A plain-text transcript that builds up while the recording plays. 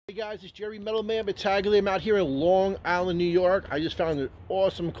Hey guys, it's Jerry Metalman Battaglia. I'm out here in Long Island, New York. I just found an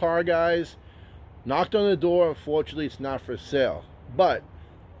awesome car, guys. Knocked on the door. Unfortunately, it's not for sale, but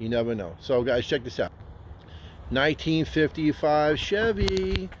you never know. So guys, check this out. 1955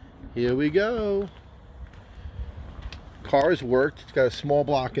 Chevy. Here we go. Car is worked. It's got a small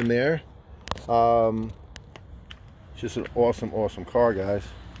block in there. It's just an awesome car, guys.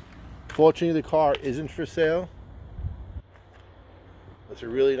 Fortunately, the car isn't for sale. It's a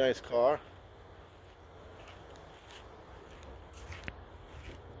really nice car.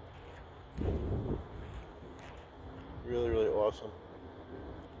 Really awesome.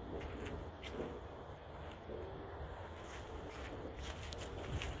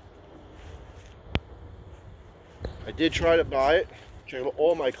 I did try to buy it. Check out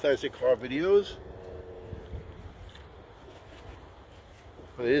all my classic car videos.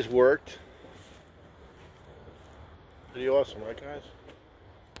 But it is worked. Pretty awesome, right guys?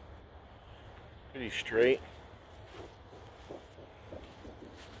 Pretty straight.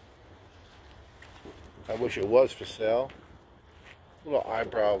 I wish it was for sale. A little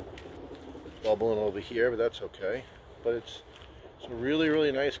eyebrow bubbling over here, but that's okay. But it's a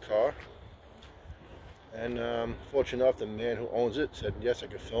really nice car. And fortunate enough, the man who owns it said yes, I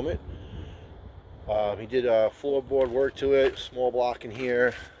could film it. He did floorboard work to it, small block in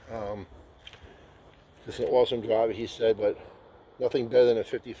here. Just an awesome driver, he said, but nothing better than a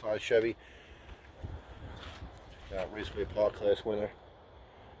 55 Chevy. Raceway Park class winner.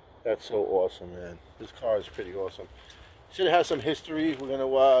 That's so awesome, man. This car is pretty awesome. Should have some history. We're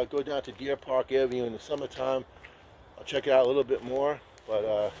gonna go down to Deer Park Avenue in the summertime. I'll check it out a little bit more, but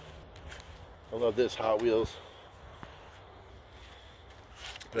I love this Hot Wheels.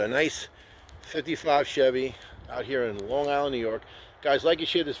 But a nice 55 Chevy out here in Long Island, New York. Guys, like and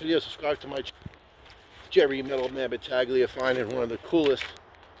share this video. Subscribe to my channel. Jerry Metalman Battaglia, finding one of the coolest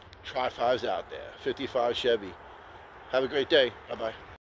Tri-5s out there. 55 Chevy. Have a great day. Bye-bye.